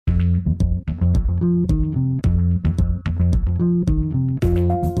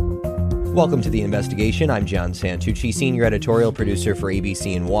Welcome to The Investigation. I'm John Santucci, senior editorial producer for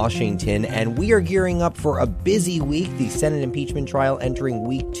ABC in Washington, and we are gearing up for a busy week. The Senate impeachment trial entering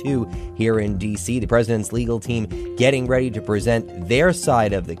week 2 here in D.C. The president's legal team getting ready to present their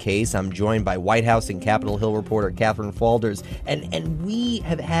side of the case. I'm joined by White House and Capitol Hill reporter Catherine Faulders, and we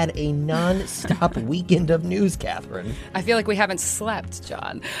have had a non-stop weekend of news, Catherine. I feel like we haven't slept,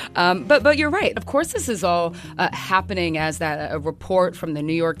 John. But you're right. Of course, this is all happening as that report from the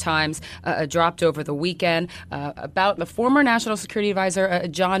New York Times dropped over the weekend about the former National Security Advisor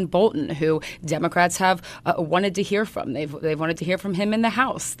John Bolton, who Democrats have wanted to hear from. They've wanted to hear from him in the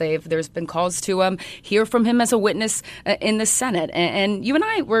House. There's been calls to hear from him as a witness in the Senate. And you and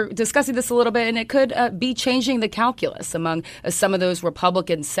I were discussing this a little bit, and it could be changing the calculus among some of those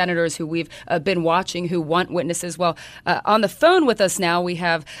Republican senators who we've been watching who want witnesses. Well, on the phone with us now, we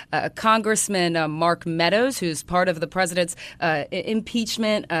have Congressman Mark Meadows, who's part of the president's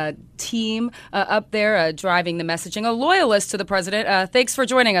impeachment team up there driving the messaging, a loyalist to the president. Thanks for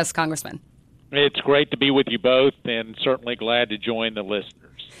joining us, Congressman. It's great to be with you both, and certainly glad to join the listeners.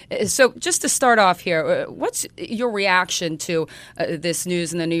 So just to start off here, what's your reaction to this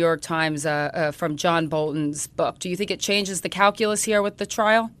news in the New York Times from John Bolton's book? Do you think it changes the calculus here with the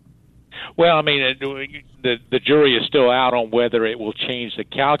trial? Well, I mean, the jury is still out on whether it will change the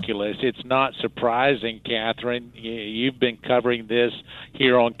calculus. It's not surprising, Catherine. You've been covering this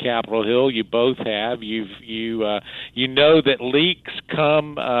here on Capitol Hill. You both have. You know that leaks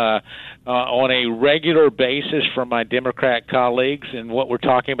come on a regular basis from my Democrat colleagues, and what we're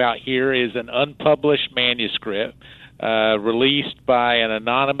talking about here is an unpublished manuscript released by an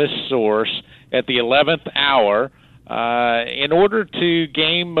anonymous source at the 11th hour. In order to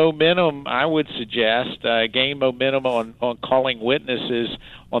gain momentum, I would suggest gain momentum on calling witnesses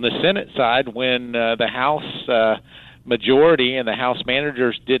on the Senate side when the House majority and the House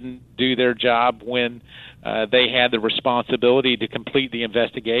managers didn't do their job when they had the responsibility to complete the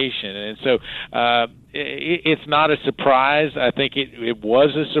investigation. And so it's not a surprise. I think it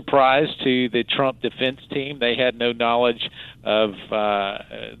was a surprise to the Trump defense team. They had no knowledge of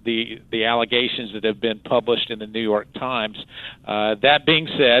the allegations that have been published in the New York Times. That being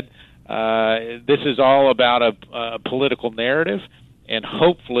said, this is all about a political narrative, and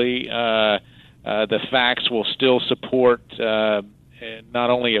hopefully the facts will still support not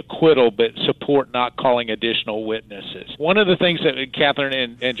only acquittal, but support not calling additional witnesses. One of the things that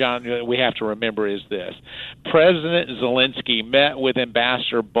Catherine and John, we have to remember is this. President Zelensky met with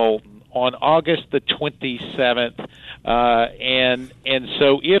Ambassador Bolton on August the 27th, and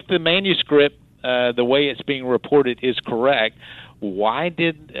so if the manuscript, the way it's being reported, is correct, why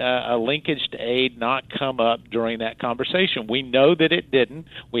did a linkage to aid not come up during that conversation? We know that it didn't.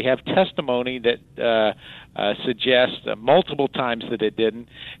 We have testimony that suggests multiple times that it didn't,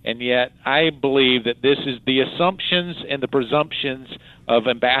 and yet I believe that this is the assumptions and the presumptions of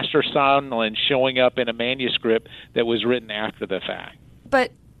Ambassador Sondland showing up in a manuscript that was written after the fact.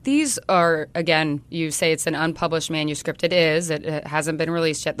 But these are, again, you say it's an unpublished manuscript. It is. It hasn't been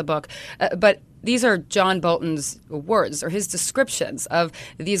released yet, the book. But these are John Bolton's words or his descriptions of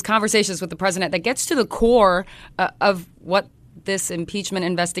these conversations with the president that gets to the core of what this impeachment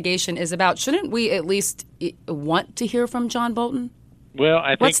investigation is about. Shouldn't we at least want to hear from John Bolton? Well, I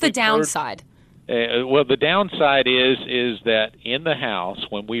think what's the downside? Well, the downside is that in the House,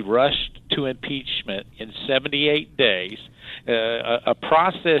 when we rushed to impeachment in 78 days, a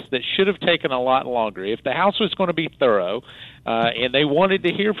process that should have taken a lot longer. If the House was going to be thorough and they wanted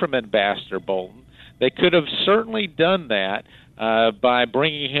to hear from Ambassador Bolton, they could have certainly done that by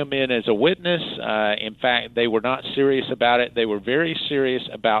bringing him in as a witness. In fact, they were not serious about it. They were very serious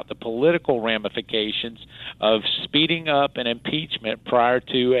about the political ramifications of speeding up an impeachment prior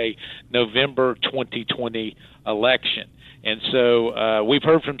to a November 2020 election. And so we've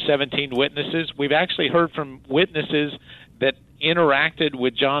heard from 17 witnesses. We've actually heard from witnesses that interacted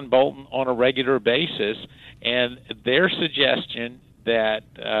with John Bolton on a regular basis, and their suggestion that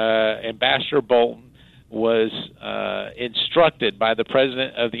Ambassador Bolton was instructed by the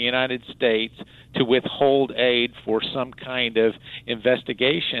President of the United States to withhold aid for some kind of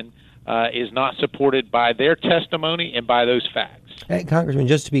investigation is not supported by their testimony and by those facts. Hey, Congressman,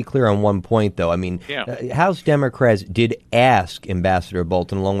 just to be clear on one point, though, I mean, House Democrats did ask Ambassador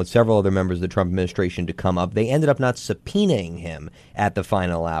Bolton, along with several other members of the Trump administration, to come up. They ended up not subpoenaing him at the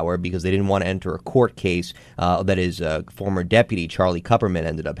final hour because they didn't want to enter a court case that his former deputy, Charlie Kupperman,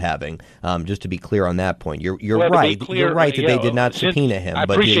 ended up having. Just to be clear on that point. You're right. Clear, you're right that they did not subpoena him, I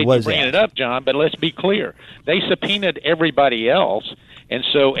but he was you bringing asked. it up, John, but let's be clear. They subpoenaed everybody else, And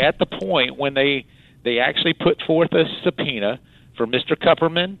so at the point when they actually put forth a subpoena for Mr.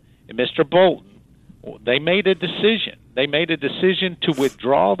 Kupperman and Mr. Bolton, they made a decision. They made a decision to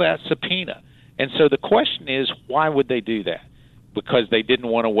withdraw that subpoena. And so the question is, why would they do that? Because they didn't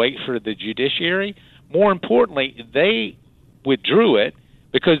want to wait for the judiciary? More importantly, they withdrew it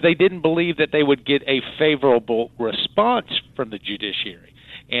because they didn't believe that they would get a favorable response from the judiciary.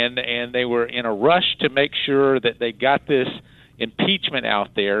 And they were in a rush to make sure that they got this impeachment out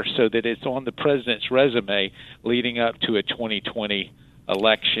there so that it's on the president's resume leading up to a 2020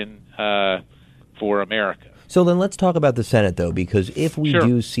 election for America. So then let's talk about the Senate, though, because if we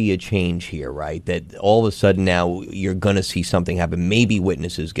do see a change here, right, that all of a sudden now you're going to see something happen, maybe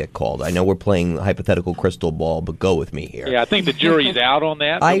witnesses get called. I know we're playing hypothetical crystal ball, but go with me here. Yeah, I think the jury's out on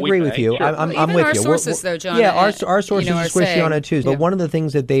that. I agree with you. Sure. I'm with you. Our sources, though, John. Yeah, our sources are squishy on it, too. But one of the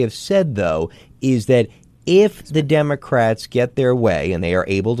things that they have said, though, is that if the Democrats get their way and they are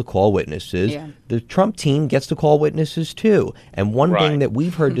able to call witnesses, the Trump team gets to call witnesses too. And one thing that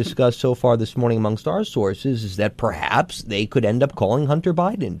we've heard discussed so far this morning amongst our sources is that perhaps they could end up calling Hunter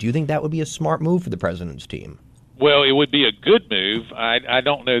Biden. Do you think that would be a smart move for the president's team? Well, it would be a good move. I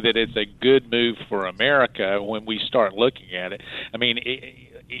don't know that it's a good move for America when we start looking at it. I mean,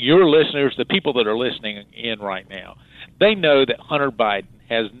 your listeners, the people that are listening in right now, they know that Hunter Biden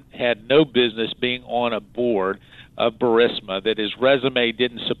has had no business being on a board of Burisma, that his resume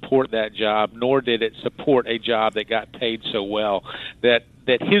didn't support that job, nor did it support a job that got paid so well, that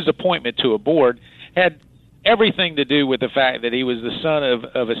his appointment to a board had everything to do with the fact that he was the son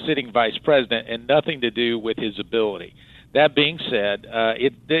of a sitting vice president and nothing to do with his ability. That being said,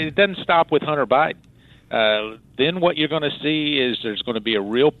 it doesn't stop with Hunter Biden. Then what you're going to see is there's going to be a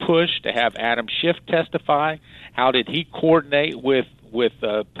real push to have Adam Schiff testify. How did he coordinate with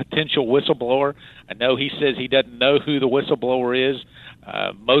a potential whistleblower? I know he says he doesn't know who the whistleblower is.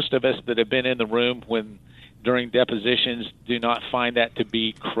 Most of us that have been in the room during depositions do not find that to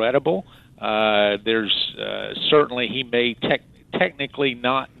be credible. There's certainly he may technically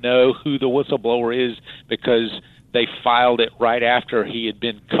not know who the whistleblower is because they filed it right after he had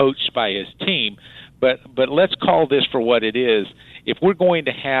been coached by his team. But let's call this for what it is. If we're going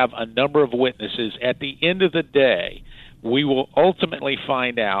to have a number of witnesses, at the end of the day, we will ultimately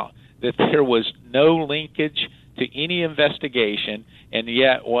find out that there was no linkage to any investigation, and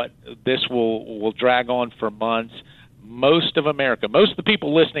yet what this will drag on for months. Most of America, most of the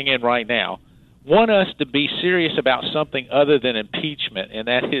people listening in right now, want us to be serious about something other than impeachment, and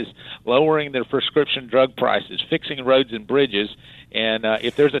that is lowering their prescription drug prices, fixing roads and bridges, and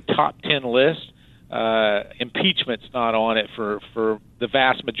if there's a top 10 list, impeachment's not on it for the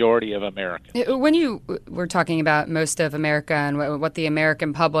vast majority of Americans. When you were talking about most of America and what the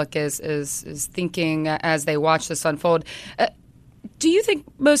American public is thinking as they watch this unfold, do you think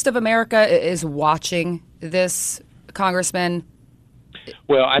most of America is watching this, Congressman?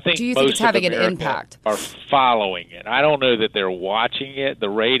 Well, I think do you think most it's having of an America impact? Are following it. I don't know that they're watching it. The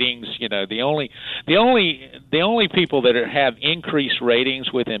ratings, the only people that have increased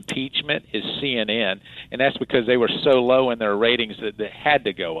ratings with impeachment is CNN, and that's because they were so low in their ratings that they had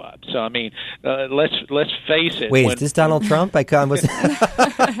to go up. So I mean, let's face it. Wait, is this Donald Trump? When we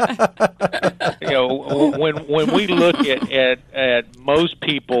look at most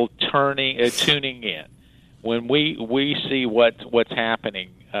people tuning in. When we see what's happening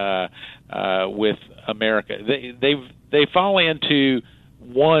with America, they fall into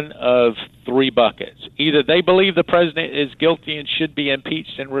one of three buckets. Either they believe the president is guilty and should be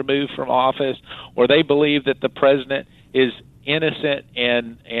impeached and removed from office, or they believe that the president is innocent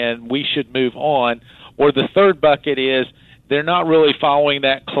and we should move on, or the third bucket is they're not really following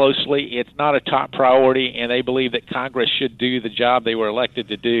that closely. It's not a top priority, and they believe that Congress should do the job they were elected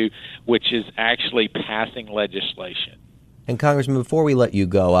to do, which is actually passing legislation. And Congressman, before we let you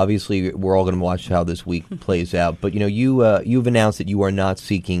go, obviously we're all going to watch how this week plays out. But you've announced that you are not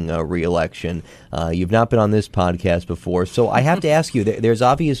seeking re-election. You've not been on this podcast before, so I have to ask you. There's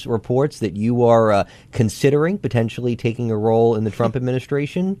obvious reports that you are considering potentially taking a role in the Trump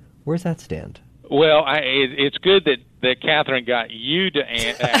administration. Where's that stand? Well, it's good that Catherine got you to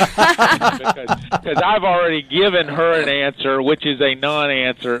answer because I've already given her an answer, which is a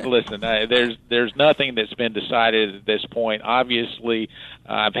non-answer. Listen, there's nothing that's been decided at this point. Obviously,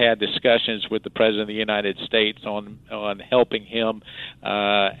 I've had discussions with the President of the United States on helping him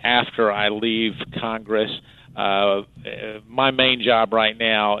after I leave Congress. My main job right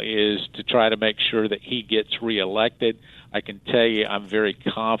now is to try to make sure that he gets reelected. I can tell you I'm very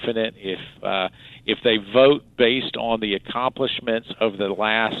confident if they vote based on the accomplishments of the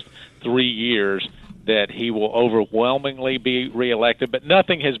last 3 years, that he will overwhelmingly be reelected, but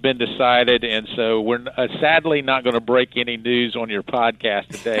nothing has been decided, and so we're sadly not going to break any news on your podcast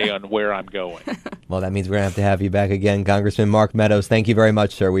today on where I'm going. Well, that means we're going to have you back again. Congressman Mark Meadows, thank you very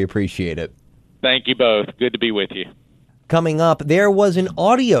much, sir. We appreciate it. Thank you both. Good to be with you. Coming up, there was an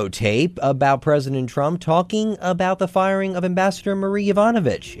audio tape about President Trump talking about the firing of Ambassador Marie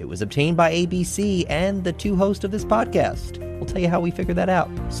Yovanovitch. It was obtained by ABC and the two hosts of this podcast. We'll tell you how we figured that out.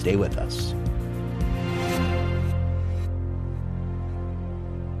 Stay with us.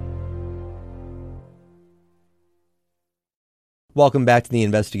 Welcome back to The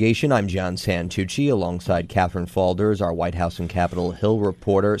Investigation. I'm John Santucci, alongside Catherine Faulders, our White House and Capitol Hill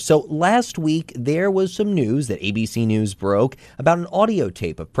reporter. So last week, there was some news that ABC News broke about an audio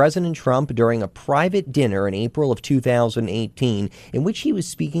tape of President Trump during a private dinner in April of 2018, in which he was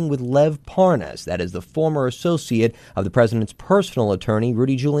speaking with Lev Parnas, that is the former associate of the president's personal attorney,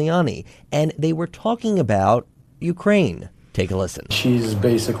 Rudy Giuliani. And they were talking about Ukraine. Take a listen. She's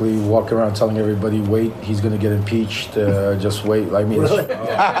basically walking around telling everybody, wait, he's going to get impeached, just wait. I mean, really?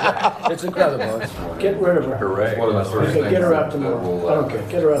 It's incredible. Get rid of her. Hooray. Okay, get her out tomorrow. I don't care.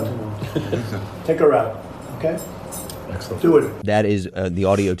 Get her out tomorrow. Take her out, okay? Excellent. Do it. That is the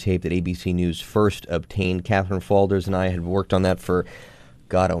audio tape that ABC News first obtained. Catherine Faulders and I had worked on that for,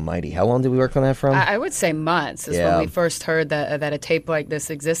 God almighty, how long did we work on that from? I would say months is when we first heard that a tape like this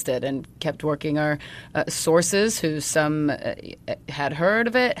existed, and kept working our sources who some had heard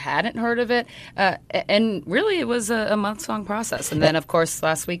of it, hadn't heard of it, and really it was a month-long process. And then, of course,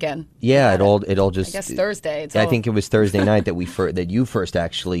 last weekend. Yeah, it all just. I guess Thursday. I think it was Thursday night that you first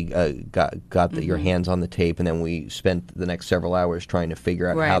actually got your hands on the tape, and then we spent the next several hours trying to figure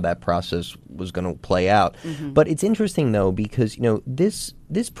out how that process was going to play out. But it's interesting though, because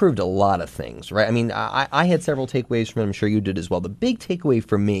this proved a lot of things, right? I mean, I had several takeaways from it. I'm sure you did as well. The big takeaway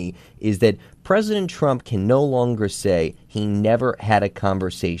for me is that President Trump can no longer say he never had a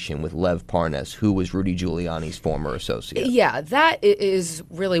conversation with Lev Parnas, who was Rudy Giuliani's former associate. Yeah, that is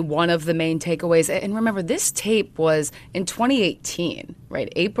really one of the main takeaways. And remember, this tape was in 2018,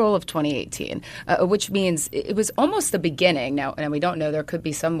 right? April of 2018, which means it was almost the beginning. Now, and we don't know, there could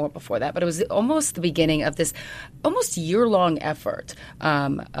be some more before that, but it was almost the beginning of this almost year-long effort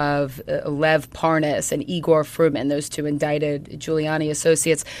of Lev Parnas and Igor Fruman, those two indicted Giuliani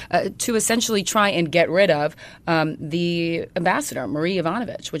associates, to essentially try and get rid of the ambassador, Marie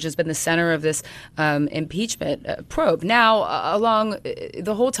Yovanovitch, which has been the center of this impeachment probe. Now, along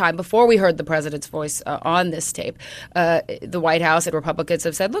the whole time, before we heard the president's voice on this tape, the White House and Republicans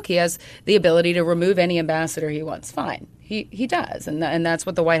have said, look, he has the ability to remove any ambassador he wants. Fine. He does, and that's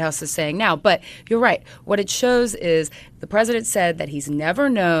what the White House is saying now. But you're right. What it shows is the president said that he's never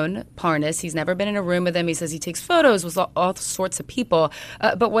known Parnas. He's never been in a room with him. He says he takes photos with all sorts of people.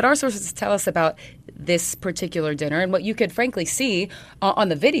 But what our sources tell us about this particular dinner, and what you could frankly see on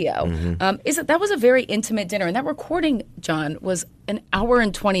the video, is that was a very intimate dinner. And that recording, John, was an hour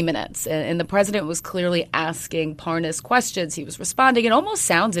and 20 minutes. And the president was clearly asking Parnas questions. He was responding. It almost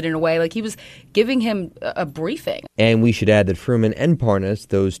sounded in a way like he was giving him a briefing. And we should add that Fruman and Parnas,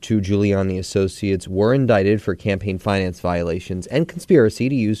 those two Giuliani associates, were indicted for campaign finance violations and conspiracy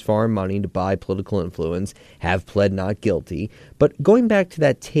to use foreign money to buy political influence, have pled not guilty. But going back to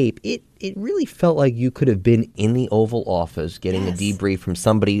that tape, it really felt like you could have been in the Oval Office getting a debrief from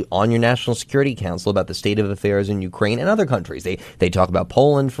somebody on your National Security Council about the state of affairs in Ukraine and other countries. They talk about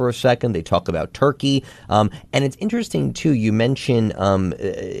Poland for a second. They talk about Turkey. And it's interesting, too, you mentioned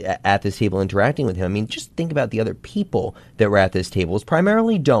at this table interacting with him. I mean, just think about the other people that were at this table. It's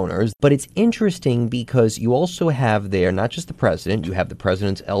primarily donors, but it's interesting because you also have there not just the president, you have the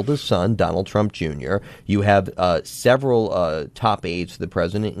president's eldest son, Donald Trump Jr., you have several top aides to the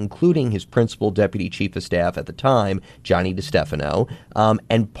president, including his principal deputy chief of staff at the time, Johnny DeStefano.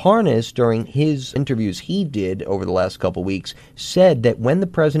 And Parnas, during his interviews he did over the last couple weeks, said that when the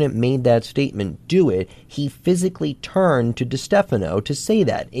president made that statement, do it, he physically turned to DeStefano to say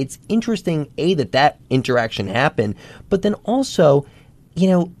that. It's interesting, that interaction happened, but then also,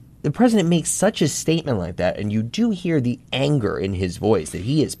 the president makes such a statement like that, and you do hear the anger in his voice that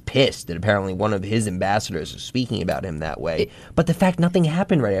he is pissed that apparently one of his ambassadors is speaking about him that way. But the fact nothing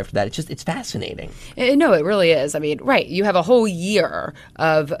happened right after that, it's fascinating. No, it really is. I mean, right, you have a whole year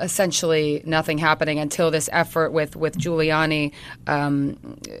of essentially nothing happening until this effort with Giuliani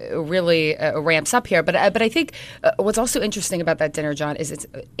really ramps up here. But I think what's also interesting about that dinner, John, is it's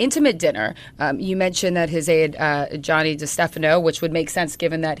an intimate dinner. You mentioned that his aide, Johnny DeStefano, which would make sense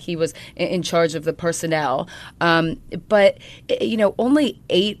given that he he was in charge of the personnel. But, only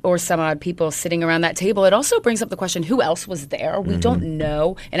 8 or some odd people sitting around that table. It also brings up the question, who else was there? We don't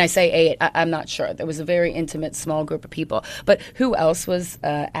know. And I say 8, I'm not sure. There was a very intimate, small group of people. But who else was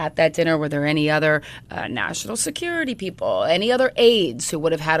at that dinner? Were there any other national security people, any other aides who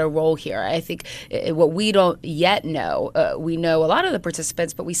would have had a role here? I think what we don't yet know, we know a lot of the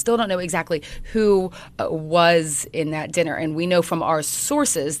participants, but we still don't know exactly who was in that dinner. And we know from our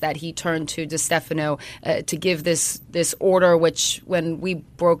sources that he turned to DeStefano to give this order, which when we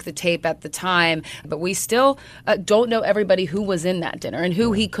broke the tape at the time, but we still don't know everybody who was in that dinner and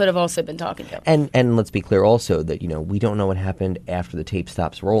who he could have also been talking to. And let's be clear also that, we don't know what happened after the tape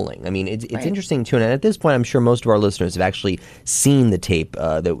stops rolling. I mean, it's Right. interesting, too. And at this point, I'm sure most of our listeners have actually seen the tape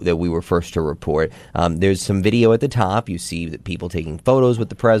that we were first to report. There's some video at the top. You see that people taking photos with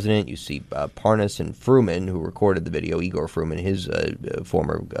the president. You see Parnas and Fruman, who recorded the video, Igor Fruman, his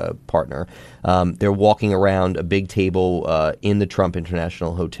former partner. They're walking around a big table in the Trump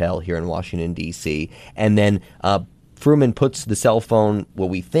International Hotel here in Washington, D.C. And then Fruman puts the cell phone, what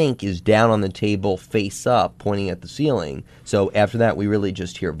we think is down on the table, face up, pointing at the ceiling. So after that, we really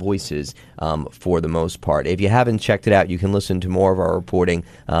just hear voices for the most part. If you haven't checked it out, you can listen to more of our reporting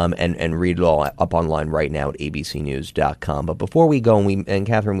and read it all up online right now at abcnews.com. But before we go, and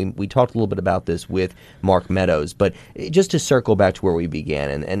Catherine, we talked a little bit about this with Mark Meadows, but just to circle back to where we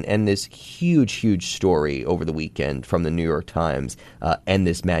began, and this huge story over the weekend from the New York Times and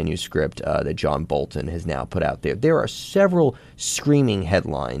this manuscript that John Bolton has now put out there. There are several screaming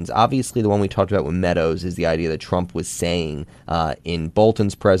headlines. Obviously, the one we talked about with Meadows is the idea that Trump was saying in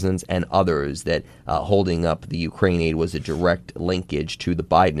Bolton's presence and others that holding up the Ukraine aid was a direct linkage to the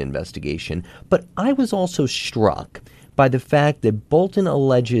Biden investigation. But I was also struck by the fact that Bolton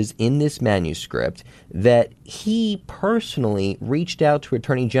alleges in this manuscript that he personally reached out to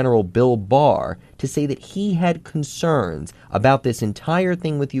Attorney General Bill Barr to say that he had concerns about this entire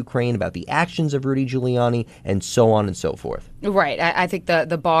thing with Ukraine, about the actions of Rudy Giuliani, and so on and so forth. Right. I think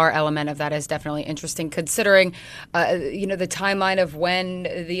the Barr element of that is definitely interesting, considering, the timeline of when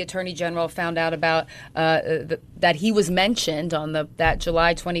the Attorney General found out about that he was mentioned on that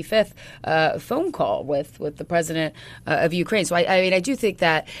July 25th phone call with the president of Ukraine. So I do think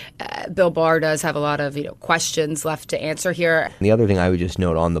that Bill Barr does have a lot of questions left to answer here. The other thing I would just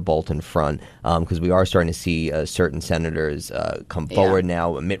note on the Bolton front, because we are starting to see certain senators come forward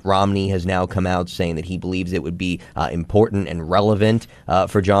now. Mitt Romney has now come out saying that he believes it would be important and relevant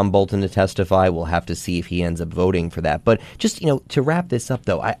for John Bolton to testify. We'll have to see if he ends up voting for that. But just, to wrap this up,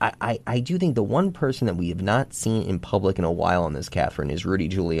 though, I do think the one person that we have not seen in public in a while on this, Catherine, is Rudy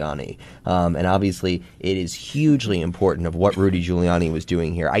Giuliani. And obviously, it is hugely important of what Rudy Giuliani was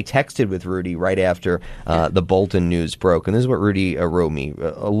doing here. I texted with Rudy right after the Bolton news broke, and this is what Rudy wrote me,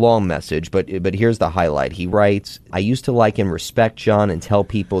 a long message, but here's the highlight. He writes, "I used to like and respect John and tell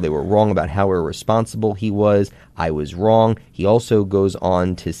people they were wrong about how irresponsible he was. I was wrong." He also goes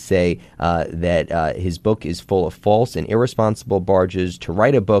on to say that his book is full of false and irresponsible barges to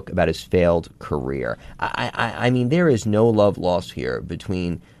write a book about his failed career. I mean, there is no love lost here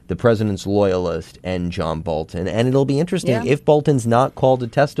between the president's loyalist and John Bolton. And it'll be interesting if Bolton's not called to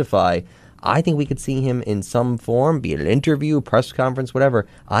testify. I think we could see him in some form, be it an interview, press conference, whatever.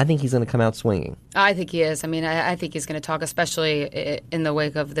 I think he's going to come out swinging. I think he is. I mean, I think he's going to talk, especially in the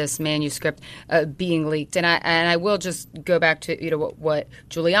wake of this manuscript being leaked. And I will just go back to what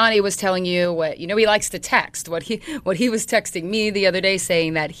Giuliani was telling you. What he likes to text. What he was texting me the other day,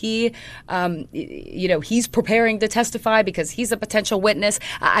 saying that he, he's preparing to testify because he's a potential witness.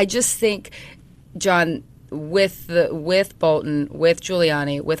 I just think, John, with Bolton, with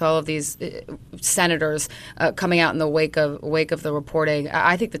Giuliani, with all of these senators coming out in the wake of the reporting,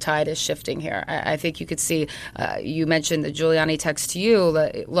 I think the tide is shifting here. I think you could see. You mentioned the Giuliani text to you.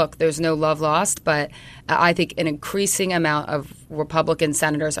 Look, there's no love lost, but I think an increasing amount of Republican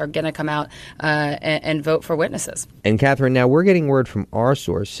senators are going to come out and vote for witnesses. And Catherine, now we're getting word from our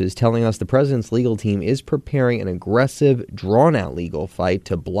sources telling us the president's legal team is preparing an aggressive, drawn-out legal fight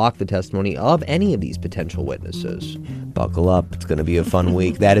to block the testimony of any of these potential witnesses. Buckle up. It's going to be a fun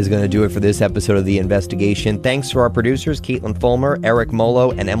week. That is going to do it for this episode of The Investigation. Thanks to our producers, Caitlin Fulmer, Eric Molo,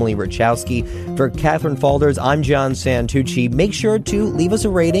 and Emily Rachowski. For Catherine Falders, I'm John Santucci. Make sure to leave us a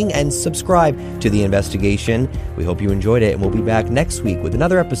rating and subscribe to The Investigation. We hope you enjoyed it, and we'll be back next week with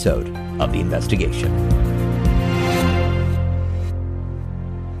another episode of The Investigation.